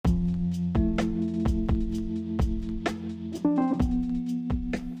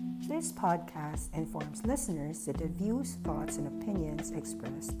podcast informs listeners that the views, thoughts, and opinions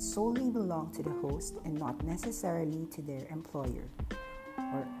expressed solely belong to the host and not necessarily to their employer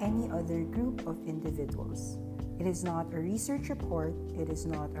or any other group of individuals. It is not a research report, it is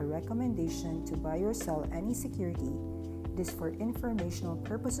not a recommendation to buy or sell any security. It is for informational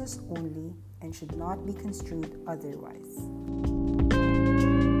purposes only and should not be construed otherwise.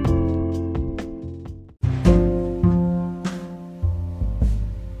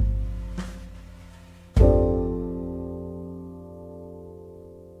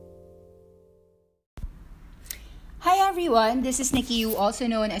 Hi everyone, this is Nikki Yu, also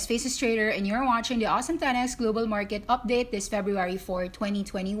known as Faces Trader, and you're watching the Awesome 10X Global Market Update this February 4,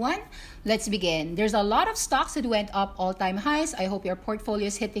 2021. Let's begin. There's a lot of stocks that went up all-time highs. I hope your portfolio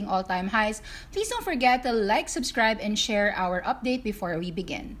is hitting all-time highs. Please don't forget to like, subscribe, and share our update before we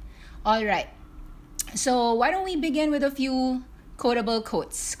begin. Alright, so why don't we begin with a few quotable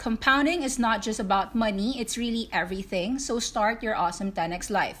quotes. Compounding is not just about money, it's really everything. So start your awesome 10X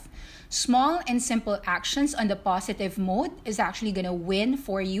life. Small and simple actions on the positive mode is actually going to win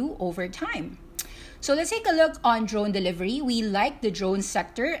for you over time. So let's take a look on drone delivery. We like the drone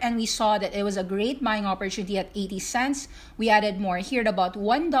sector and we saw that it was a great buying opportunity at 80 cents. We added more here at about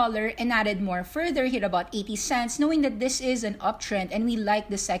 $1 and added more further here at about 80 cents, knowing that this is an uptrend and we like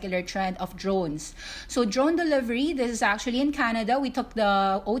the secular trend of drones. So drone delivery, this is actually in Canada. We took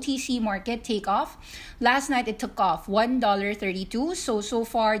the OTC market takeoff. Last night it took off $1.32. So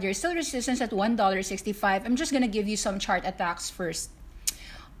far there's still resistance at $1.65. I'm just going to give you some chart attacks first.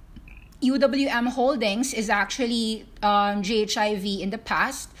 UWM Holdings is actually GHIV in the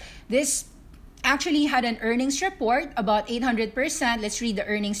past. This actually had an earnings report about 800%. Let's read the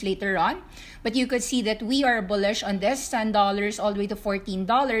earnings later on. But you could see that we are bullish on this, $10 all the way to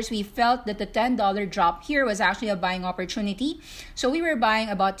 $14. We felt that the $10 drop here was actually a buying opportunity. So we were buying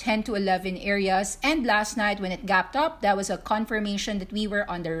about 10 to 11 areas. And last night when it gapped up, that was a confirmation that we were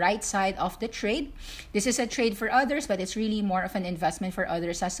on the right side of the trade. This is a trade for others, but it's really more of an investment for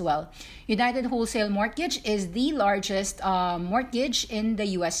others as well. United Wholesale Mortgage is the largest mortgage in the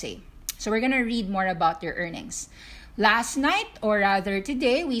USA. So we're going to read more about their earnings. Last night, or rather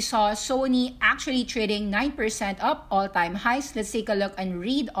today, we saw Sony actually trading 9% up, all-time highs. Let's take a look and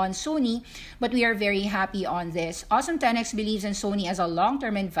read on Sony, but we are very happy on this. Awesome 10X believes in Sony as a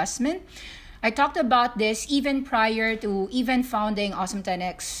long-term investment. I talked about this even prior to even founding Awesome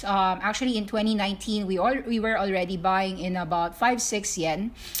 10X. Actually, in 2019, we were already buying in about 5-6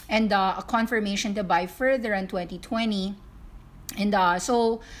 yen, and a confirmation to buy further in 2020. And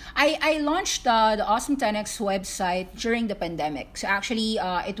so I launched the Awesome 10X website during the pandemic. So actually,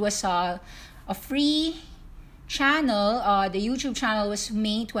 it was a free channel. The YouTube channel was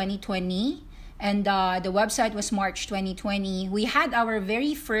May 2020. And the website was March 2020. We had our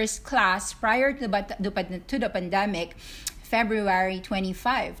very first class prior to the pandemic, February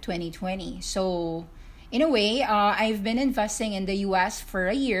 25, 2020. So in a way, I've been investing in the US for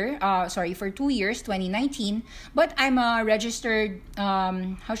a year, for 2 years, 2019. But I'm a registered,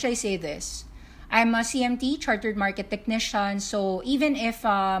 how should I say this? I'm a CMT, Chartered Market Technician. So even if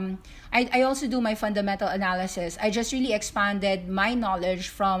I also do my fundamental analysis, I just really expanded my knowledge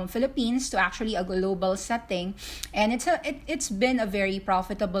from Philippines to actually a global setting. And it's been a very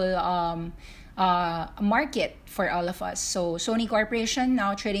profitable market for all of us. So Sony Corporation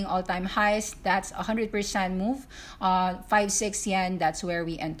now trading all-time highs. That's 100% move. 5-6 yen, that's where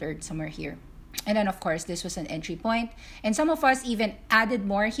we entered, somewhere here. And then of course this was an entry point. And some of us even added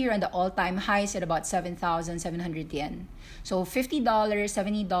more here on the all-time highs at about 7,700 yen. So $50,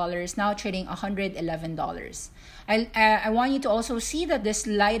 $70, now trading $111. I want you to also see that this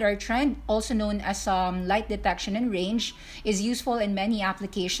LiDAR trend, also known as light detection and range, is useful in many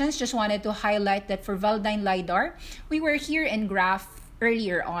applications. Just wanted to highlight that for Velodyne LiDAR, we were here in graph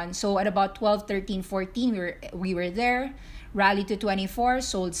earlier on. So at about 12, 13, 14, we were there. Rallied to 24,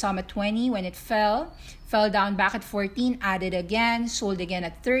 sold some at 20 when it fell down back at 14, added again, sold again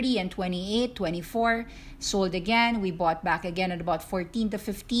at 30 and 28, 24, sold again, we bought back again at about 14 to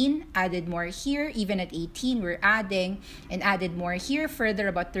 15, added more here, even at 18, we're adding, and added more here, further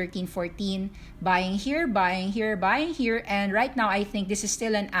about 13, 14, buying here, and right now I think this is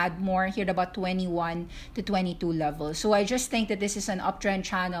still an add more here at about 21 to 22 level. So I just think that this is an uptrend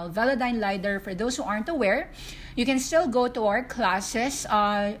channel. Velodyne LiDAR, for those who aren't aware, you can still go to our classes.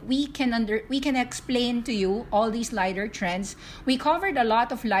 We can explain to you all these LiDAR trends. We covered a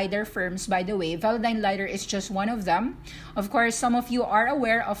lot of LiDAR firms, by the way. Velodyne LiDAR is just one of them. Of course, some of you are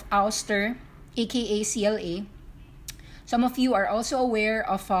aware of Ouster, aka CLA. Some of you are also aware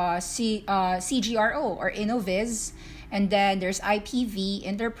of CGRO or Innoviz. And then there's IPV,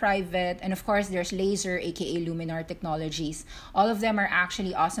 Interprivate, and of course there's Laser, aka Luminar Technologies. All of them are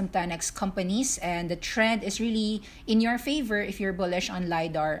actually awesome 10x companies, and the trend is really in your favor if you're bullish on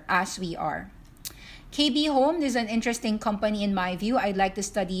LiDAR, as we are. KB Home is an interesting company in my view. I'd like to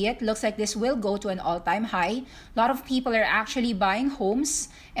study it. Looks like this will go to an all-time high. A lot of people are actually buying homes,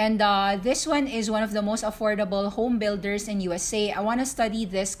 and this one is one of the most affordable home builders in USA. I want to study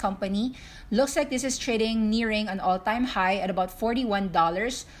this company. Looks like this is trading nearing an all-time high at about $41.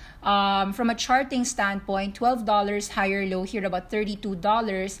 From a charting standpoint, $12 higher low here, about $32.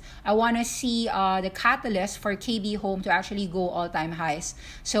 I want to see the catalyst for KB Home to actually go all-time highs.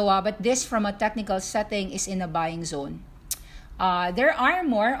 So, but this from a technical setting is in a buying zone. There are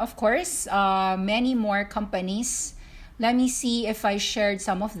more, of course, many more companies. Let me see if I shared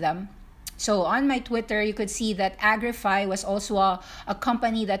some of them. So on my Twitter, you could see that Agrify was also a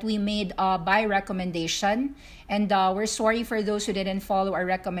company that we made a buy recommendation. And we're sorry for those who didn't follow our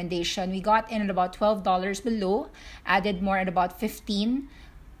recommendation. We got in at about $12 below, added more at about $15.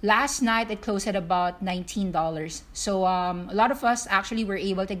 Last night, it closed at about $19. So a lot of us actually were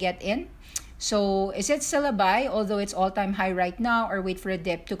able to get in. So is it still a buy, although it's all-time high right now, or wait for a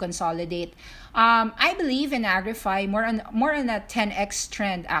dip to consolidate? I believe in Agrify more on a 10x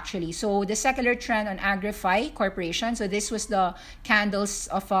trend actually. So the secular trend on Agrify Corporation. So this was the candles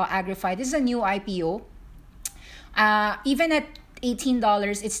of Agrify. This is a new IPO. Even at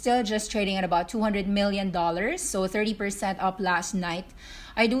 $18, it's still just trading at about $200 million. So 30% up last night.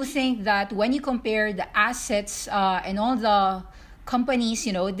 I do think that when you compare the assets and all the companies,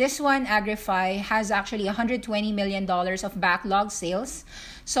 this one, Agrify, has actually $120 million of backlog sales.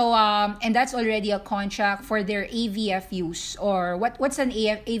 So, and that's already a contract for their AVFUs, or what's an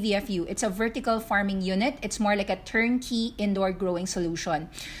AVFU? It's a vertical farming unit. It's more like a turnkey indoor growing solution.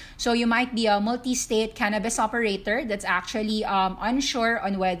 So you might be a multi-state cannabis operator that's actually unsure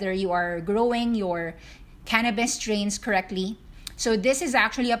on whether you are growing your cannabis strains correctly. So this is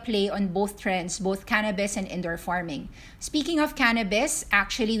actually a play on both trends, both cannabis and indoor farming. Speaking of cannabis,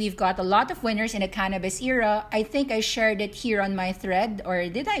 actually we've got a lot of winners in the cannabis era. I think I shared it here on my thread, or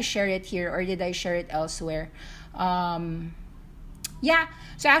did I share it here, or did I share it elsewhere? Yeah,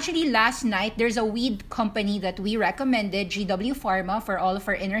 so actually last night, there's a weed company that we recommended, GW Pharma, for all of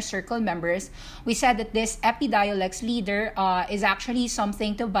our Inner Circle members. We said that this Epidiolex leader is actually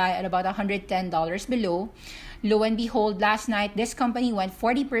something to buy at about $110 below. Lo and behold, last night, this company went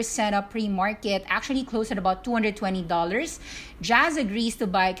 40% up pre-market, actually closed at about $220. Jazz agrees to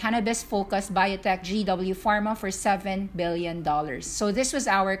buy cannabis-focused biotech GW Pharma for $7 billion. So this was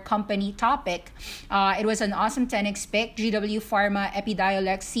our company topic. It was an awesome 10x pick. GW Pharma,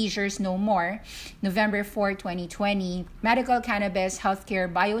 Epidiolex, Seizures No More, November 4, 2020. Medical cannabis, healthcare,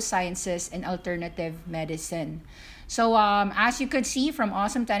 biosciences, and alternative medicine. So as you could see from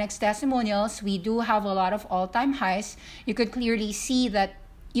Awesome 10x testimonials, we do have a lot of all-time highs. You could clearly see that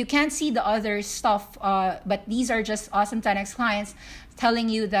you can't see the other stuff, but these are just Awesome 10x clients telling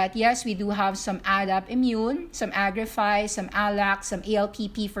you that, yes, we do have some ADAP Immune, some Agrify, some ALAC, some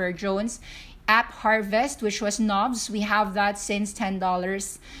ALPP for drones. App Harvest, which was knobs, we have that since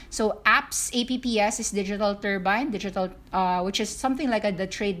 $10. So apps, APPS is Digital Turbine, which is something like the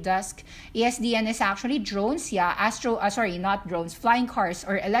Trade Desk. ASDN is actually drones, not drones, flying cars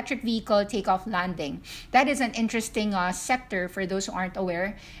or electric vehicle takeoff landing. That is an interesting sector for those who aren't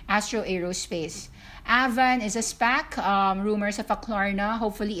aware. Astro Aerospace. Avan is a SPAC, rumors of a Klarna,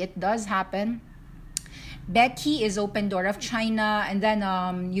 hopefully it does happen. Becky is Open Door of China, and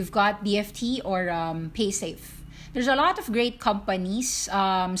then you've got BFT or PaySafe. There's a lot of great companies.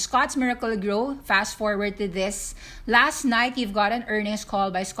 Scott's Miracle Grow, fast forward to this. Last night, you've got an earnings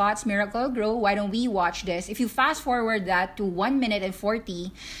call by Scott's Miracle Grow. Why don't we watch this? If you fast forward that to 1 minute and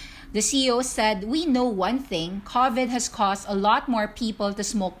 40, the CEO said, we know one thing, COVID has caused a lot more people to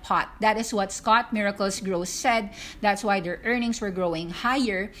smoke pot. That is what Scott Miracles Grow said. That's why their earnings were growing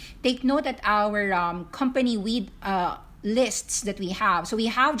higher. Take note that our company weed lists that we have. So we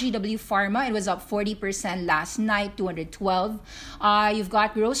have GW Pharma. It was up 40% last night, 212. You've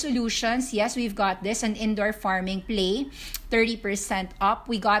got Grow Solutions. Yes, we've got this, an indoor farming play, 30% up.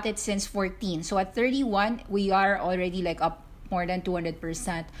 We got it since 14. So at 31, we are already like up more than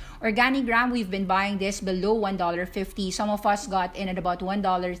 200%. Organigram, we've been buying this below $1.50. Some of us got in at about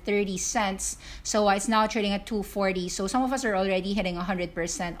 $1.30. So it's now trading at $2.40. So some of us are already hitting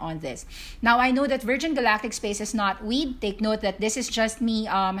 100% on this. Now, I know that Virgin Galactic Space is not weed. Take note that this is just me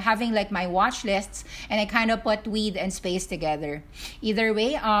having like my watch lists, and I kind of put weed and space together. Either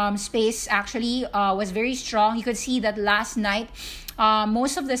way, space actually was very strong. You could see that last night,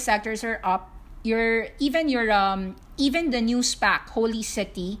 most of the sectors are up. even the new SPAC, Holy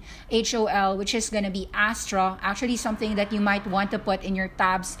City, HOL, which is going to be Astra, actually something that you might want to put in your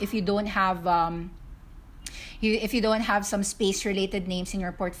tabs if you don't have if you don't have some space related names in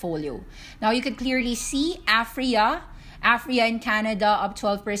your portfolio. Now you could clearly see Afria in Canada up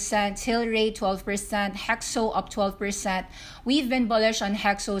 12%, Tilray 12%, Hexo up 12%. We've been bullish on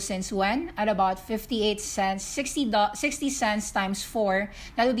Hexo since when? At about 58 cents, 60 cents times 4,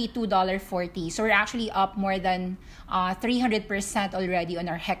 that would be $2.40. So we're actually up more than 300% already on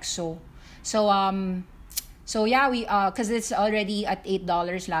our Hexo. So yeah, we because it's already at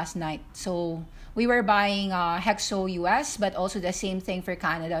 $8 last night. So we were buying Hexo US, but also the same thing for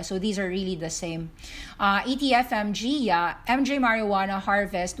Canada. So these are really the same. ETF MG, yeah, MJ Marijuana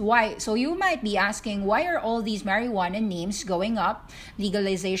Harvest. Why? So you might be asking, why are all these marijuana names going up?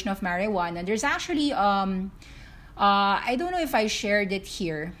 Legalization of marijuana. There's actually, I don't know if I shared it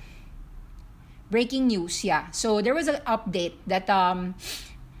here. Breaking news, yeah. So there was an update that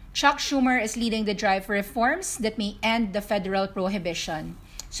Chuck Schumer is leading the drive for reforms that may end the federal prohibition.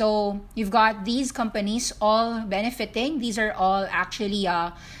 So you've got these companies all benefiting. These are all actually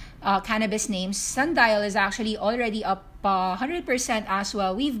cannabis names. Sundial is actually already up 100% as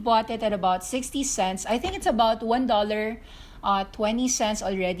well. We've bought it at about 60 cents. I think it's about $1.20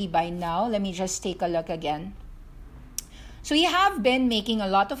 already by now. Let me just take a look again. So you have been making a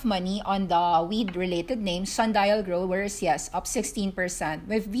lot of money on the weed-related names. Sundial Growers, yes, up 16%.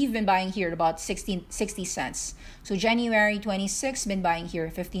 We've been buying here about 60 cents. So January 26, been buying here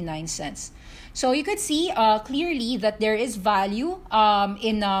 59 cents. So you could see clearly that there is value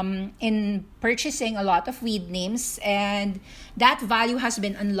in purchasing a lot of weed names, and that value has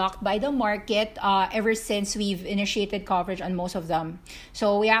been unlocked by the market ever since we've initiated coverage on most of them.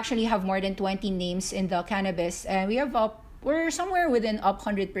 So we actually have more than 20 names in the cannabis, and we're somewhere within up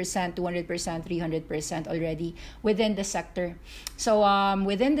 100%, 200%, 300% already within the sector. So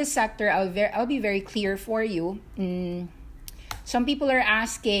within the sector, I'll be very clear for you. Some people are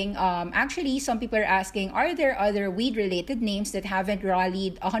asking, are there other weed-related names that haven't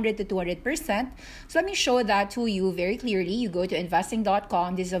rallied 100 to 200%? So let me show that to you very clearly. You go to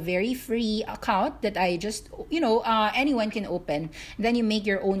investing.com. This is a very free account that I just, anyone can open. Then you make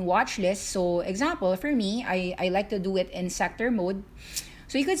your own watch list. So example, for me, I like to do it in sector mode.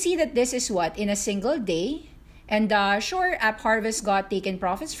 So you could see that this is what, in a single day. And sure, App Harvest got taken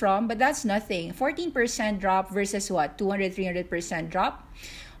profits from, but that's nothing. 14% drop versus what? 200, 300% drop.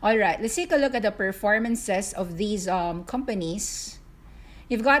 All right, let's take a look at the performances of these companies.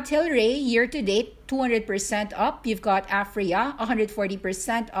 You've got Tilray year to date, 200% up. You've got Afria,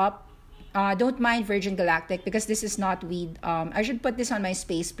 140% up. Don't mind Virgin Galactic because this is not weed. I should put this on my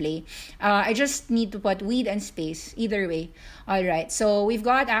space play. I just need to put weed and space, either way. All right, so we've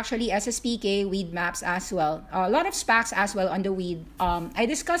got actually SSPK, weed maps as well. A lot of SPACs as well on the weed. I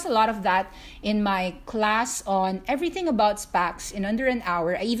discussed a lot of that in my class on everything about SPACs in under an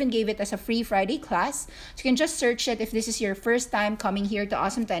hour. I even gave it as a free Friday class. So you can just search it if this is your first time coming here to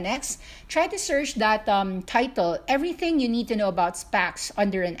Awesome 10X. Try to search that title, Everything You Need to Know About SPACs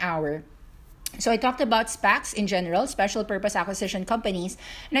Under an Hour. So I talked about SPACs in general, special purpose acquisition companies,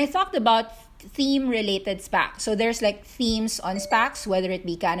 and I talked about theme-related SPACs. So there's like themes on SPACs, whether it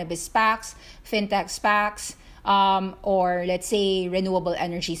be cannabis SPACs, fintech SPACs, or let's say renewable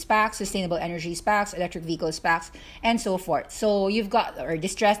energy SPACs, sustainable energy SPACs, electric vehicle SPACs, and so forth. So you've got, or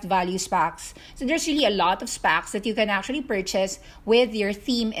distressed value SPACs. So there's really a lot of SPACs that you can actually purchase with your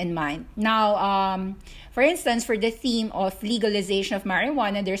theme in mind. Now, for instance, for the theme of legalization of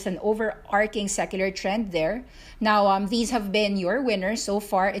marijuana, there's an overarching secular trend there. Now, these have been your winners so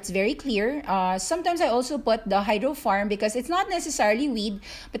far. It's very clear. Sometimes I also put the hydro farm because it's not necessarily weed,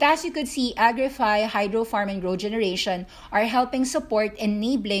 but as you could see, Agrify, hydro farm, and Grow Generation are helping support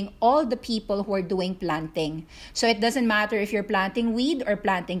enabling all the people who are doing planting. So it doesn't matter if you're planting weed or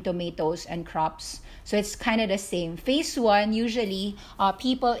planting tomatoes and crops. So it's kind of the same. Phase 1, usually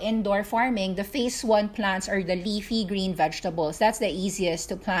people indoor farming, the phase 1 plants are the leafy green vegetables. That's the easiest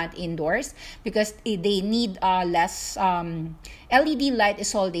to plant indoors because they need less LED light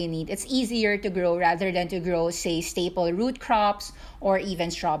is all they need. It's easier to grow rather than to grow, say, staple root crops or even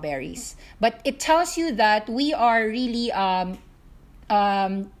strawberries. But it tells you that we are really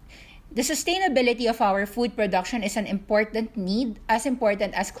the sustainability of our food production is an important need, as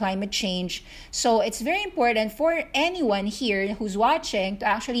important as climate change. So it's very important for anyone here who's watching to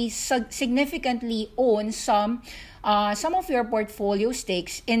actually significantly own some of your portfolio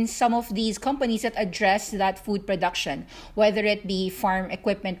stakes in some of these companies that address that food production, whether it be farm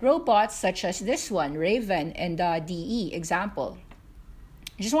equipment robots such as this one, Raven, and DE example.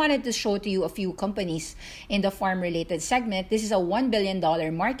 I just wanted to show to you a few companies in the farm-related segment. This is a $1 billion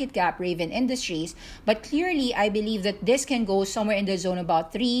market cap, Raven Industries, but clearly I believe that this can go somewhere in the zone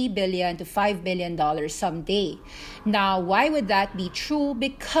about $3 billion to $5 billion someday. Now, why would that be true?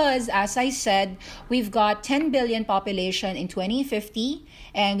 Because, as I said, we've got 10 billion population in 2050,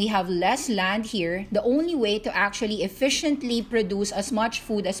 and we have less land here. The only way to actually efficiently produce as much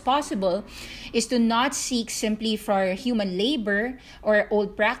food as possible is to not seek simply for human labor or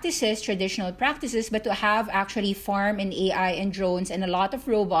old practices, traditional practices, but to have actually farm and AI and drones and a lot of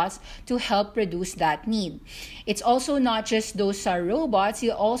robots to help produce that need. It's also not just those robots,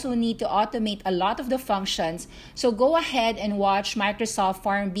 you also need to automate a lot of the functions. So go ahead and watch Microsoft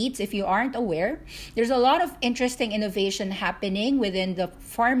FarmBeats if you aren't aware. There's a lot of interesting innovation happening within the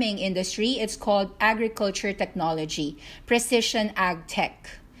farming industry. It's called agriculture technology, precision ag tech.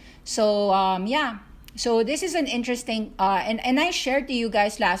 So So this is an interesting, and I shared to you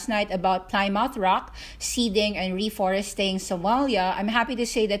guys last night about Plymouth Rock seeding and reforesting Somalia. I'm happy to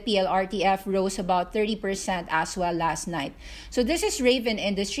say that PLRTF rose about 30% as well last night. So this is Raven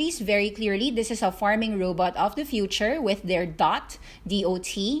Industries. Very clearly, this is a farming robot of the future with their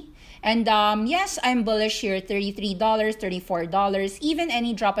DOT. And yes, I'm bullish here, $33, $34, even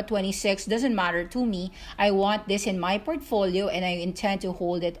any drop at 26 doesn't matter to me. I want this in my portfolio and I intend to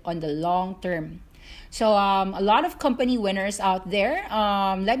hold it on the long term. So a lot of company winners out there.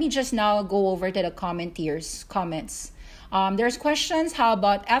 Let me just now go over to the comments. There's questions. How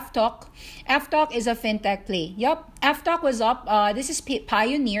about FTalk? FTalk is a fintech play. Yep, FTalk was up. This is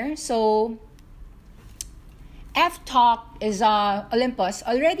Pioneer. So FTalk is Olympus,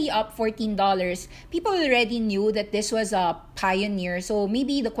 already up $14. People already knew that this was a Pioneer. So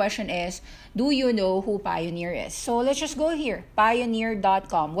maybe the question is, do you know who Pioneer is? So let's just go here.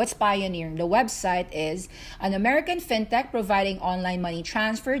 Pioneer.com. What's Pioneer? The website is an American fintech providing online money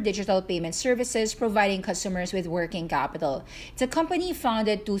transfer, digital payment services, providing customers with working capital. It's a company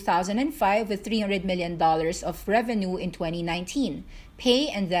founded 2005 with $300 million of revenue in 2019. Pay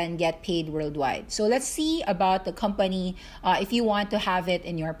and then get paid worldwide. So let's see about the company if you want to have it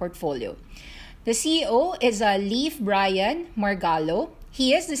in your portfolio. The CEO is Leif Brian Margallo.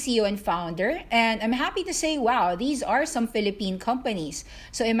 He is the CEO and founder, and I'm happy to say, wow, these are some Philippine companies.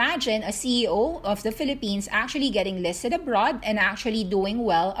 So imagine a CEO of the Philippines actually getting listed abroad and actually doing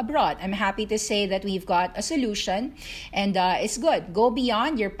well abroad. I'm happy to say that we've got a solution, and it's good. Go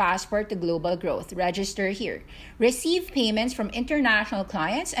beyond your passport to global growth. Register here. Receive payments from international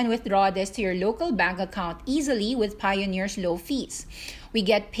clients and withdraw this to your local bank account easily with Pioneer's low fees. We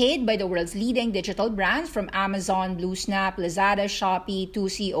get paid by the world's leading digital brands from Amazon, BlueSnap, Lazada, Shopee,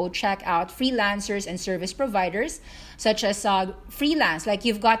 2CO, Checkout, freelancers, and service providers such as freelance. Like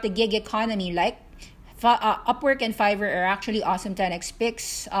you've got the gig economy, like Upwork and Fiverr are actually awesome 10x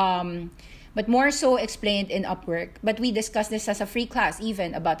picks. But more so explained in Upwork. But we discussed this as a free class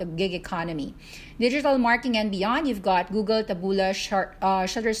even about the gig economy. Digital marketing and beyond, you've got Google, Taboola,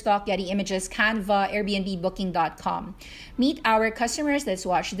 Shutterstock, Getty Images, Canva, Airbnb, Booking.com. Meet our customers. Let's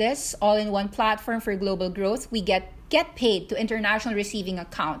watch this. All-in-one platform for global growth. We get paid to international receiving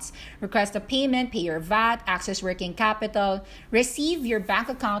accounts. Request a payment, pay your VAT, access working capital, receive your bank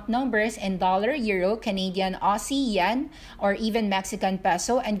account numbers in dollar, euro, Canadian, Aussie, yen, or even Mexican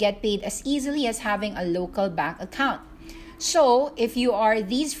peso, and get paid as easily as having a local bank account. So if you are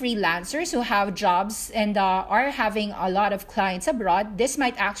these freelancers who have jobs and are having a lot of clients abroad, this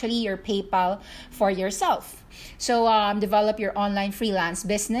might actually your PayPal for yourself. So develop your online freelance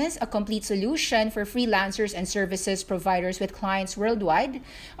business, a complete solution for freelancers and services providers with clients worldwide.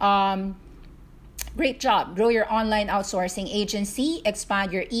 Great job. Grow your online outsourcing agency,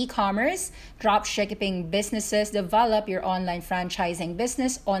 expand your e-commerce, drop shipping businesses, develop your online franchising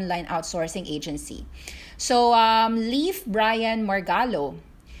business, online outsourcing agency. So Leif Brian Margallo,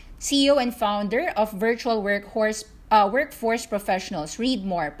 CEO and founder of Virtual Workforce Professionals. Read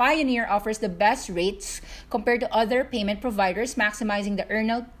more. Pioneer offers the best rates compared to other payment providers, maximizing the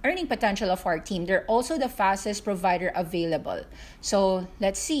earning potential of our team. They're also the fastest provider available. So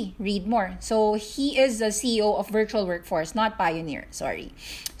let's see. Read more. So he is the CEO of Virtual Workforce, not Pioneer. Sorry.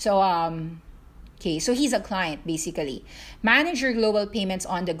 So okay, so he's a client basically. Manage your global payments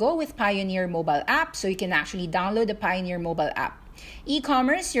on the go with Pioneer mobile app. So you can actually download the Pioneer mobile app.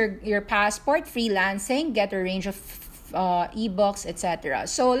 E-commerce, your passport, freelancing, get a range of ebooks, etc.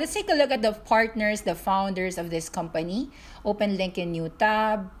 So let's take a look at the partners, the founders of this company. Open link in new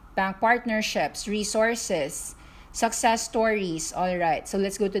tab, bank partnerships, resources, success stories. All right, so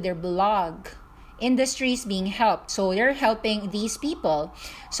let's go to their blog. Industries being helped. So they're helping these people.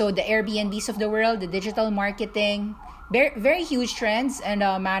 So the Airbnbs of the world, the digital marketing, very huge trends, and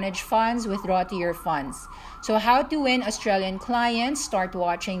manage funds, withdraw to your funds. So how to win Australian clients, start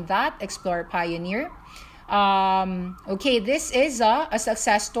watching that, explore Pioneer. Okay, this is a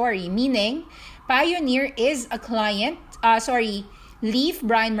success story, meaning Pioneer is a client, Leaf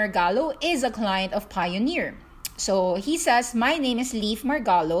Brian Margalo is a client of Pioneer. So he says, my name is Leaf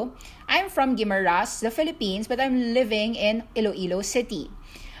Margalo. I'm from Guimaras, the Philippines, but I'm living in Iloilo City.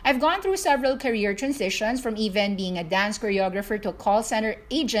 I've gone through several career transitions, from even being a dance choreographer to a call center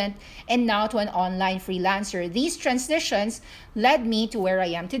agent and now to an online freelancer. These transitions led me to where I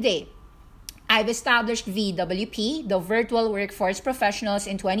am today. I've established VWP, the Virtual Workforce Professionals,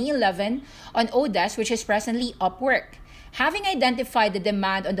 in 2011 on Odesk, which is presently Upwork. Having identified the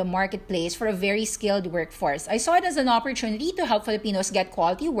demand on the marketplace for a very skilled workforce, I saw it as an opportunity to help Filipinos get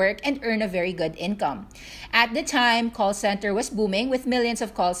quality work and earn a very good income. At the time, call center was booming with millions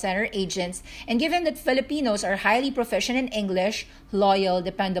of call center agents, and given that Filipinos are highly proficient in English, loyal,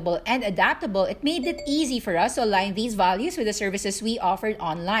 dependable, and adaptable, it made it easy for us to align these values with the services we offered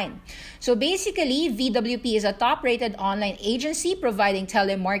online. So basically, VWP is a top-rated online agency providing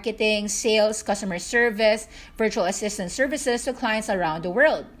telemarketing, sales, customer service, virtual assistant services to clients around the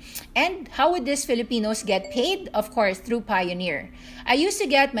world. And how would these Filipinos get paid? Of course, through Pioneer. I used to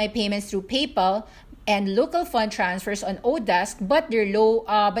get my payments through PayPal and local fund transfers on Odesk, but they're low,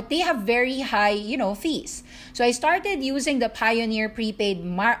 but they have very high, fees. So I started using the Pioneer prepaid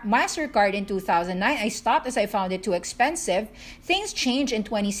MasterCard in 2009. I stopped as I found it too expensive. Things changed in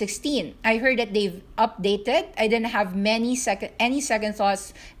 2016. I heard that they've updated. I didn't have any second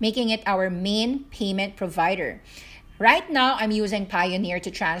thoughts, making it our main payment provider. Right now, I'm using Pioneer to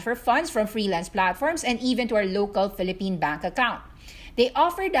transfer funds from freelance platforms and even to our local Philippine bank account. They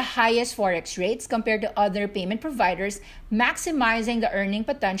offer the highest forex rates compared to other payment providers, maximizing the earning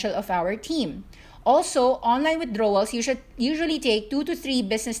potential of our team. Also, online withdrawals usually take 2 to 3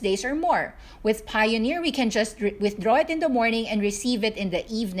 business days or more. With Pioneer, we can just withdraw it in the morning and receive it in the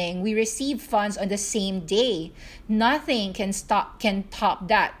evening. We receive funds on the same day. Nothing can top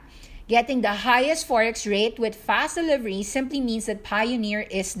that. Getting the highest forex rate with fast delivery simply means that Pioneer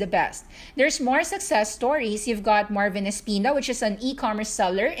is the best. There's more success stories. You've got Marvin Espina, which is an e-commerce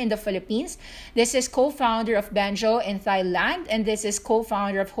seller in the Philippines. This is co-founder of Benjo in Thailand, and this is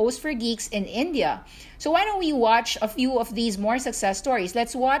co-founder of Host for Geeks in India. So why don't we watch a few of these more success stories?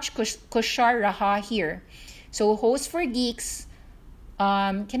 Let's watch Kushar Raha here. So Host for Geeks,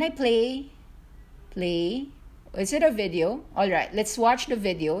 can I play? Is it a video? All right, let's watch the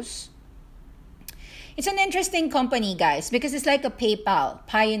videos. It's an interesting company, guys, because it's like a PayPal,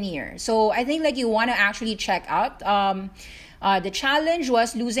 Pioneer. So I think you want to actually check out. The challenge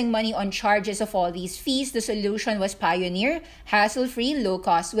was losing money on charges of all these fees. The solution was Pioneer, hassle-free,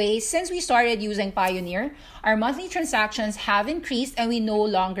 low-cost ways. Since we started using Pioneer, our monthly transactions have increased and we no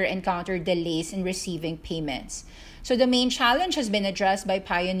longer encounter delays in receiving payments. So the main challenge has been addressed by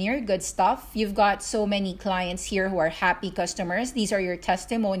Pioneer. Good stuff. You've got so many clients here who are happy customers. These are your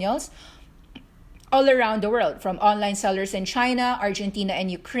testimonials all around the world, from online sellers in China, Argentina,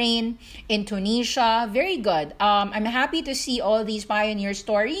 and Ukraine, in Tunisia. Very good. I'm happy to see all these Pioneer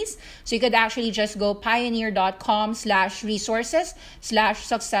stories. So you could actually just go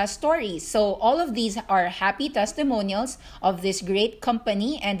pioneer.com/resources/success stories. So all of these are happy testimonials of this great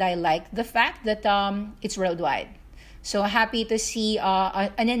company, and I like the fact that it's worldwide. So happy to see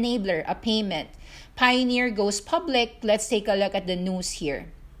an enabler, a payment. Pioneer goes public. Let's take a look at the news here.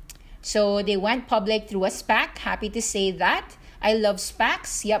 So they went public through a SPAC. Happy to say that. I love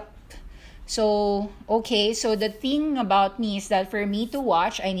SPACs. Yep. So, okay. So the thing about me is that for me to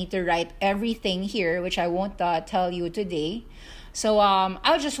watch, I need to write everything here, which I won't tell you today. So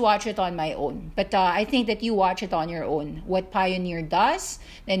I'll just watch it on my own. But I think that you watch it on your own. What Pioneer does,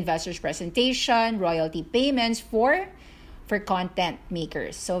 the investor's presentation, royalty payments for content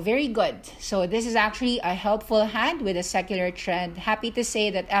makers. So very good. So this is actually a helpful hand with a secular trend. Happy to say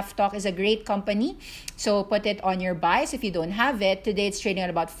that F-Talk is a great company. So put it on your buys if you don't have it. Today it's trading at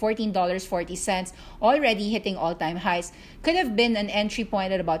about $14.40, already hitting all-time highs. Could have been an entry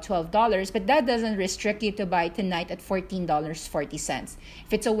point at about $12, but that doesn't restrict you to buy tonight at $14.40.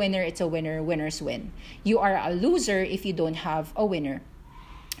 If it's a winner, it's a winner. Winners win. You are a loser if you don't have a winner.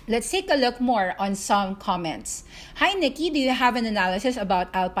 Let's take a look more on some comments. Hi, Nikki. Do you have an analysis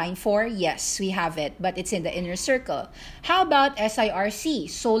about Alpine 4? Yes, we have it, but it's in the inner circle. How about SIRC,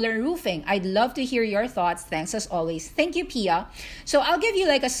 solar roofing? I'd love to hear your thoughts. Thanks as always. Thank you, Pia. So I'll give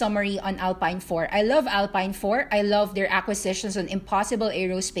you a summary on Alpine 4. I love Alpine 4. I love their acquisitions on Impossible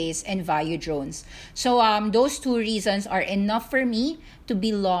Aerospace and Vayu Drones. So those two reasons are enough for me to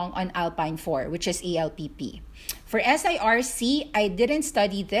be long on Alpine 4, which is ALPP. For SIRC, I didn't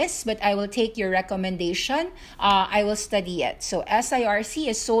study this, but I will take your recommendation. I will study it. So SIRC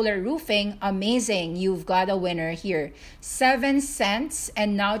is solar roofing. Amazing. You've got a winner here. 7 cents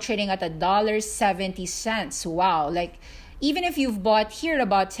and now trading at $1.70. Wow. Like, even if you've bought here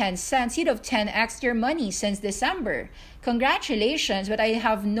about 10 cents, you'd have 10x your money since December. Congratulations, but I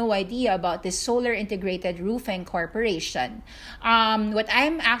have no idea about this Solar Integrated Roofing Corporation. What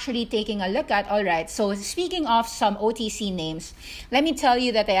I'm actually taking a look at, all right, so speaking of some OTC names, let me tell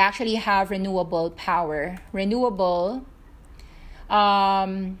you that I actually have renewable power. Renewable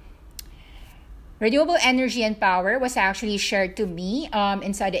energy and power was actually shared to me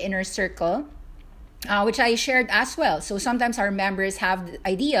inside the inner circle. Which I shared as well. So sometimes our members have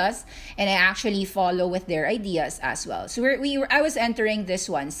ideas and I actually follow with their ideas as well. So I was entering this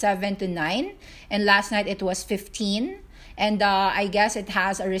one 7 to 9 and last night it was 15 and I guess it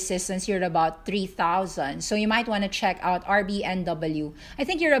has a resistance here at about 3,000. So you might want to check out RBNW. I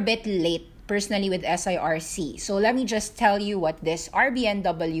think you're a bit late personally with SIRC. So let me just tell you what this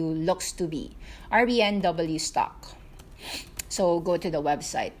RBNW looks to be. RBNW stock. So go to the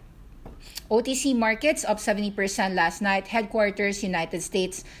website. OTC markets up 70% last night. Headquarters, United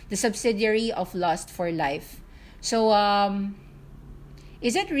States, the subsidiary of Lust for Life. So,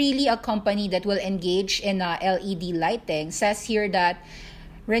 is it really a company that will engage in LED lighting? Says here that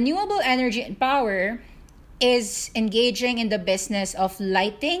renewable energy and power is engaging in the business of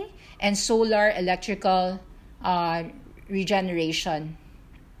lighting and solar electrical regeneration.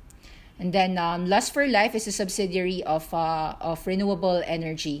 And then Lust for Life is a subsidiary of renewable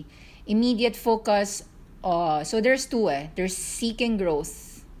energy. Immediate focus, so there's two There's seeking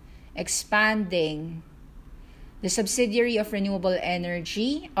growth, expanding. The subsidiary of renewable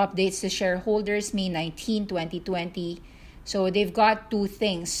energy updates to shareholders May 19, 2020. So they've got two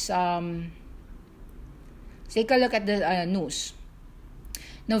things. Take a look at the news.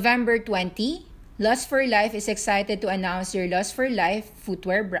 November 20, Lust for Life is excited to announce their Lust for Life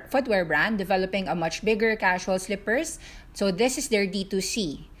footwear brand, developing a much bigger casual slippers. So this is their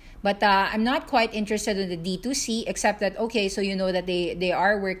D2C. But I'm not quite interested in the D2C, except that, okay, so you know that they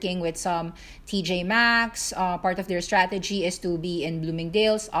are working with some TJ Maxx. Part of their strategy is to be in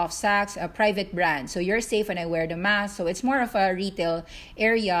Bloomingdale's, off Saks, a private brand. So you're safe when I wear the mask. So it's more of a retail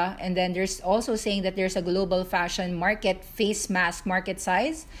area. And then there's also saying that there's a global fashion market, face mask market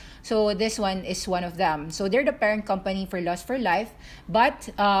size. So this one is one of them. So they're the parent company for Lust for Life. But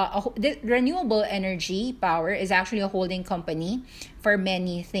the renewable energy power is actually a holding company for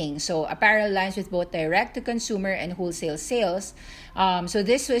many things. So apparel lines with both direct to consumer and wholesale sales. So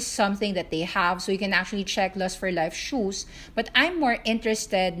this was something that they have. So you can actually check Lust for Life shoes. But I'm more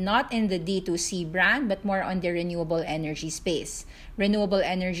interested not in the D2C brand, but more on the renewable energy space. Renewable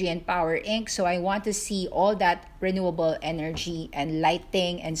Energy and Power Inc. So I want to see all that renewable energy and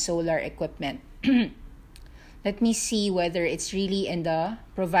lighting and solar equipment. Let me see whether it's really in the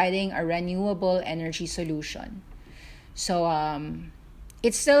providing a renewable energy solution. So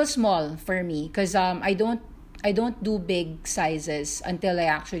it's still small for me because I don't do big sizes until I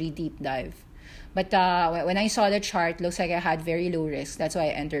actually deep dive. But when I saw the chart, looks like I had very low risk. That's why I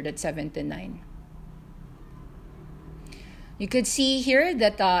entered at 7 to 9. You could see here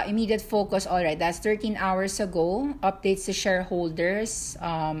that immediate focus, all right, that's 13 hours ago. Updates to shareholders.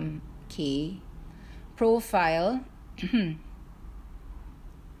 Okay. Profile.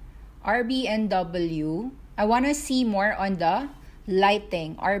 RBNW. I want to see more on the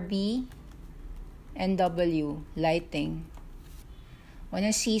lighting. RBNW. Lighting. I want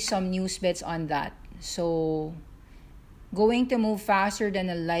to see some news bits on that. So, going to move faster than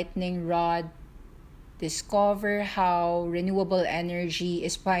a lightning rod. Discover how renewable energy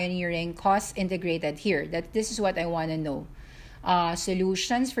is pioneering cost integrated here. This is what I want to know.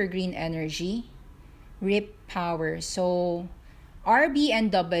 Solutions for green energy. RIP Power. So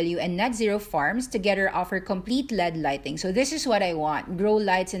RBNW and Net Zero Farms together offer complete LED lighting. So this is what I want. Grow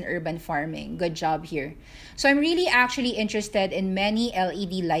lights in urban farming. Good job here. So I'm really actually interested in many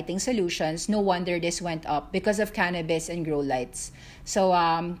LED lighting solutions. No wonder this went up because of cannabis and grow lights. So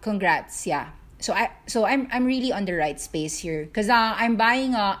congrats. Yeah. So I'm really on the right space here because I'm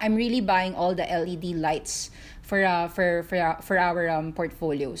really buying all the LED lights for our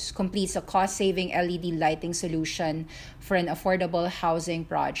portfolios. Completes a cost-saving LED lighting solution for an affordable housing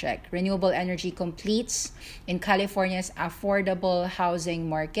project. Renewable energy completes in California's affordable housing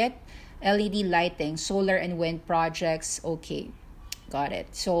market. LED lighting, solar and wind projects. Okay, got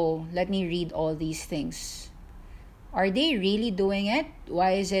it. So let me read all these things. Are they really doing it?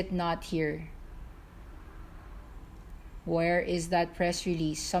 Why is it not here? Where is that press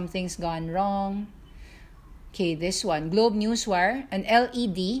release? Something's gone wrong. Okay, this one, Globe Newswire, an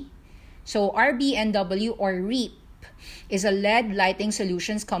LED. So RBNW or REAP is a LED lighting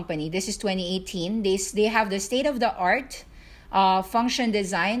solutions company. This is 2018. They have the state-of-the-art function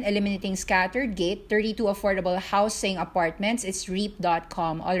design, eliminating scattered gate, 32 affordable housing apartments. It's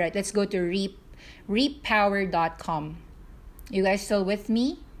REAP.com. All right, let's go to REAPpower.com. You guys still with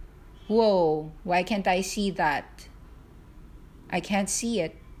me? Whoa, why can't I see that? I can't see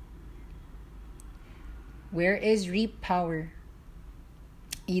it. Where is REAP Power?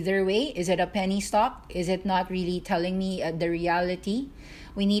 Either way, is it a penny stock? Is it not really telling me the reality?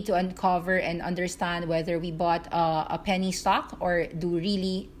 We need to uncover and understand whether we bought a penny stock, or do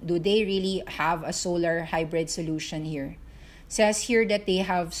they really have a solar hybrid solution here? Says here that they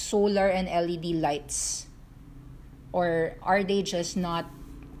have solar and LED lights. Or are they just not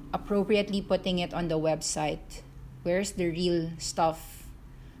appropriately putting it on the website? Where's the real stuff?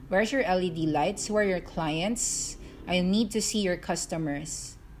 Where's your LED lights? Who are your clients? I need to see your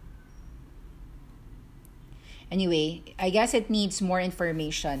customers. Anyway, I guess it needs more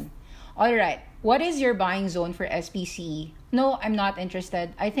information. All right, what is your buying zone for SPCE? No, I'm not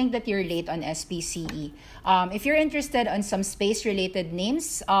interested. I think that you're late on SPCE. If you're interested on some space-related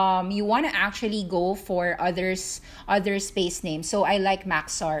names, you want to actually go for other space names. So I like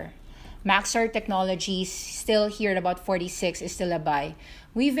Maxar. Maxar Technologies, still here at about 46, is still a buy.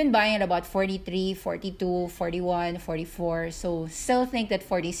 We've been buying at about 43, 42, 41, 44. So still think that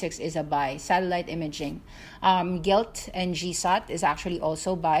 46 is a buy. Satellite imaging. Gilt and GSAT is actually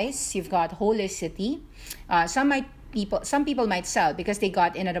also buys. You've got Holicity. Some people might sell because they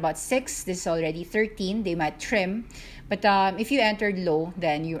got in at about 6. This is already 13. They might trim. But if you entered low,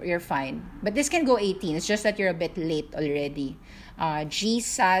 then you're fine. But this can go 18. It's just that you're a bit late already.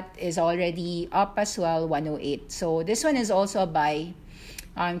 GSAT is already up as well, 108. So this one is also a buy.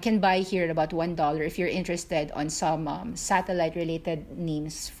 Can buy here at about $1 if you're interested on some satellite-related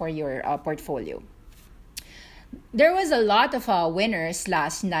names for your portfolio. There was a lot of winners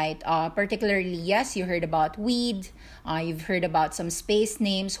last night. Particularly, yes, you heard about Weed. You've heard about some space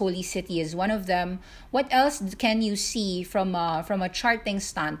names. Holicity is one of them. What else can you see from a charting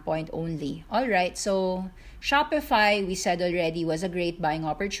standpoint only? All right, so Shopify, we said already, was a great buying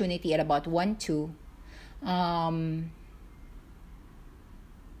opportunity at about 1.2.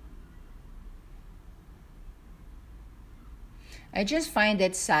 I just find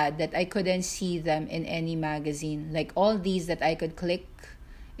it sad that I couldn't see them in any magazine. Like all these that I could click,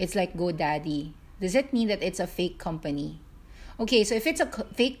 it's like GoDaddy. Does it mean that it's a fake company? Okay, so if it's a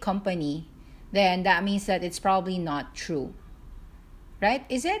fake company, then that means that it's probably not true. Right?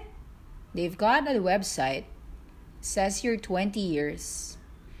 Is it? They've got a website. It says here 20 years.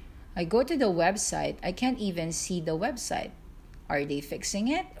 I go to the website. I can't even see the website. Are they fixing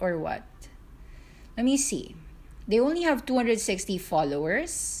it or what? Let me see. They only have 260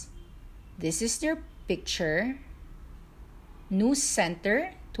 followers. This is their picture. News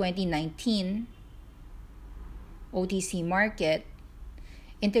Center 2019. OTC Market.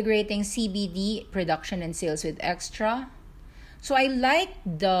 Integrating CBD production and sales with Extra. So I like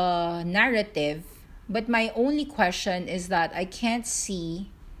the narrative, but my only question is that I can't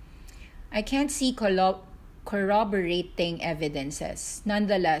see corroborating evidences.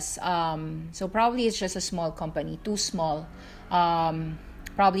 Nonetheless, so probably it's just a small company, too small,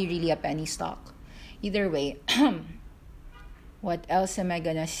 probably really a penny stock. Either way, what else am I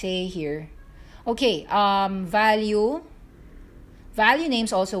gonna say here? Okay, value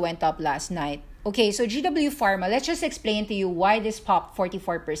names also went up last night. Okay, so GW Pharma, let's just explain to you why this popped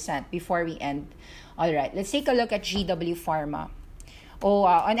 44% before we end. All right, let's take a look at GW Pharma.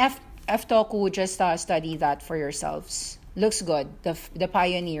 On FTOKU, just study that for yourselves. Looks good. The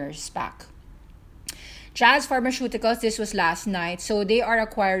Pioneer SPAC. Jazz Pharmaceuticals, this was last night. So they are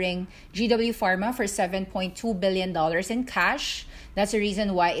acquiring GW Pharma for $7.2 billion in cash. That's the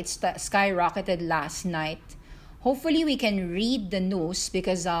reason why it skyrocketed last night. Hopefully we can read the news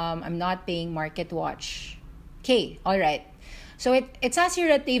because I'm not paying Market Watch. Okay, all right. So it says here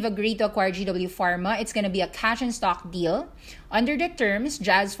that they've agreed to acquire GW Pharma. It's going to be a cash and stock deal. Under the terms,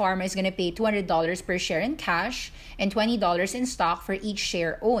 Jazz Pharma is going to pay $200 per share in cash and $20 in stock for each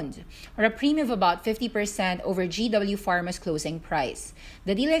share owned, or a premium of about 50% over GW Pharma's closing price.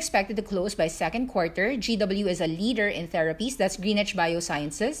 The deal is expected to close by second quarter. GW is a leader in therapies, that's Greenwich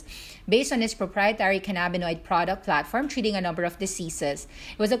Biosciences, based on its proprietary cannabinoid product platform treating a number of diseases.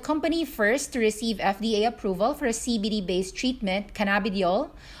 It was a company first to receive FDA approval for a CBD-based treatment, cannabidiol,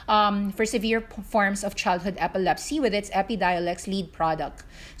 for severe forms of childhood epilepsy with its Epidiolex Arylex lead product.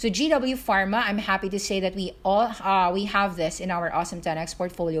 So GW Pharma, I'm happy to say that we have this in our Awesome 10X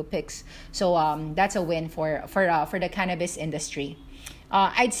portfolio picks. So that's a win for the cannabis industry.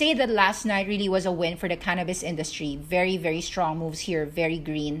 I'd say that last night really was a win for the cannabis industry. Very, very strong moves here. Very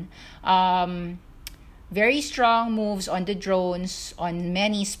green. Very strong moves on the drones, on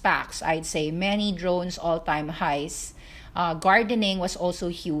many SPACs, I'd say. Many drones all-time highs. Gardening was also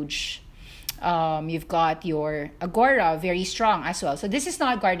huge. You've got your Agora, very strong as well. So this is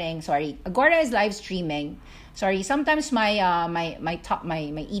not gardening, sorry. Agora is live streaming. Sorry, sometimes my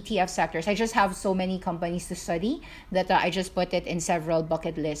ETF sectors, I just have so many companies to study that I just put it in several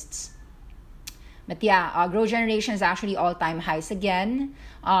bucket lists. But yeah, Grow Generation is actually all-time highs again.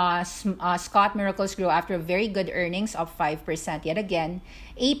 Scott Miracles Grow after very good earnings, up 5% yet again.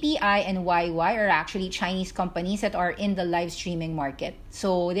 API and YY are actually Chinese companies that are in the live streaming market.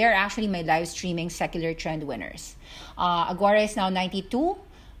 So they're actually my live streaming secular trend winners. Agora is now 92.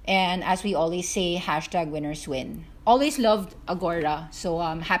 And as we always say, hashtag winners win. Always loved Agora. So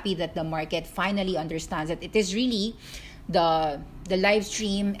I'm happy that the market finally understands that it is really the live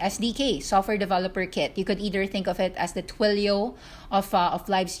stream SDK, software developer kit. You could either think of it as the Twilio of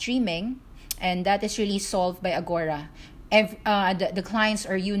live streaming, and that is really solved by Agora. The clients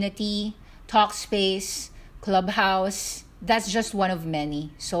are Unity, Talkspace, Clubhouse. That's just one of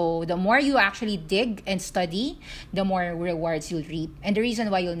many. So the more you actually dig and study, the more rewards you'll reap. And the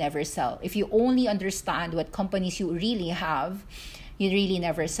reason why you'll never sell. If you only understand what companies you really have, you really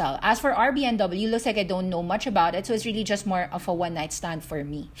never sell. As for RBNW, looks like I don't know much about it. So it's really just more of a one-night stand for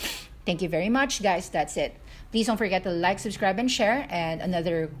me. Thank you very much, guys. That's it. Please don't forget to like, subscribe, and share. And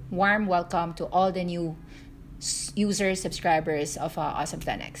another warm welcome to all the new users, subscribers of Awesome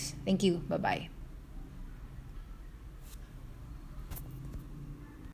 10X. Thank you. Bye-bye.